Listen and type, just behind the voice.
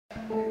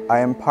I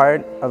am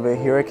part of a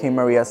Hurricane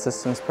Maria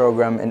assistance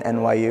program in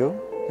NYU,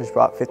 which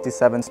brought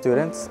 57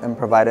 students and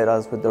provided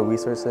us with the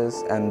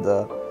resources and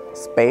the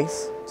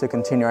space to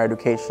continue our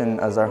education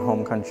as our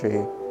home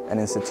country and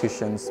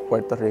institutions,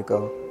 Puerto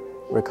Rico,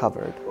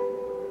 recovered.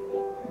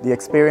 The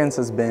experience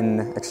has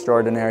been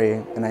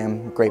extraordinary and I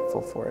am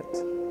grateful for it.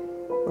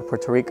 But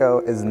Puerto Rico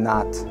is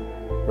not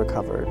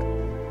recovered.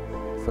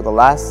 For the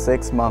last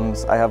 6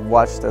 months, I have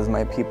watched as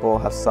my people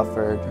have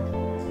suffered.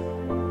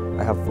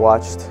 I have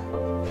watched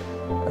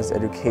as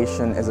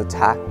education is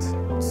attacked,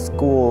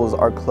 schools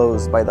are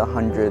closed by the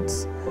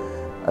hundreds,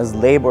 as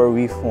labor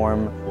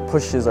reform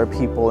pushes our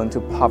people into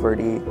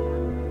poverty.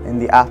 In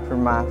the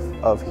aftermath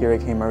of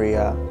Hurricane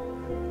Maria,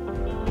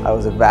 I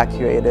was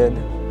evacuated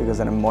because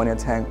an ammonia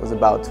tank was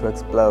about to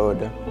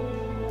explode.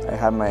 I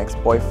had my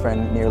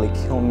ex-boyfriend nearly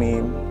kill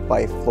me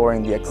by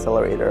flooring the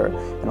accelerator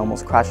and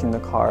almost crashing the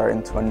car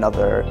into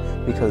another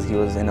because he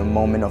was in a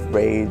moment of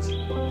rage.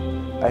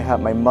 I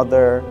had my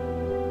mother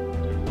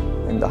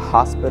in the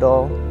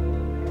hospital.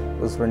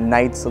 Those were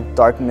nights of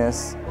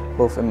darkness,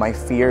 both in my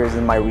fears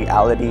and my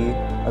reality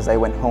as I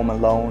went home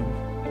alone.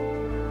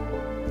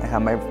 I had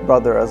my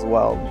brother as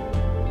well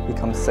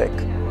become sick,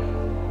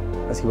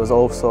 as he was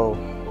also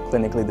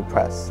clinically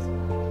depressed.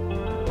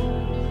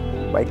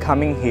 By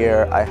coming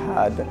here, I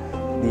had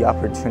the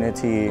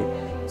opportunity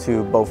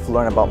to both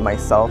learn about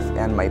myself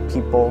and my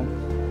people.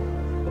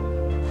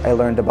 I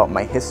learned about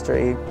my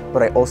history,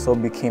 but I also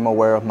became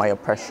aware of my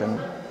oppression.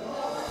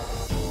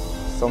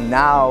 So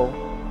now,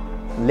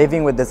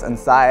 living with this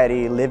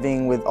anxiety,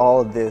 living with all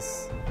of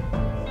this,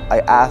 I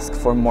ask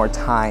for more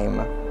time.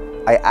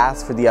 I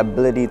ask for the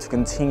ability to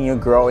continue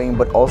growing,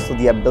 but also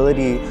the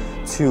ability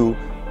to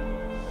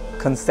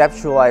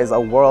conceptualize a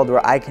world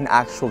where I can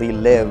actually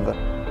live.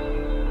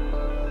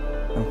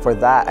 And for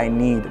that, I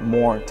need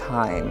more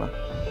time.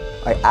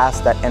 I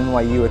ask that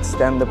NYU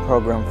extend the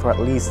program for at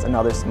least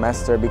another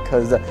semester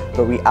because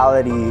the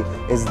reality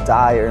is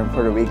dire in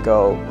Puerto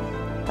Rico.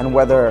 And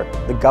whether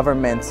the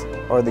government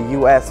or the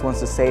US wants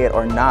to say it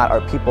or not,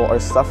 our people are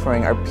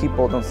suffering, our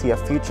people don't see a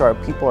future, our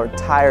people are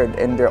tired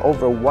and they're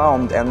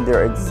overwhelmed and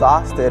they're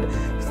exhausted.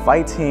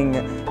 Fighting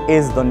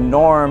is the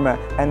norm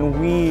and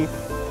we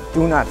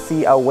do not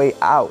see a way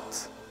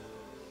out.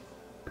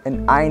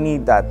 And I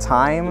need that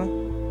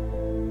time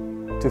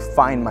to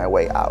find my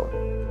way out.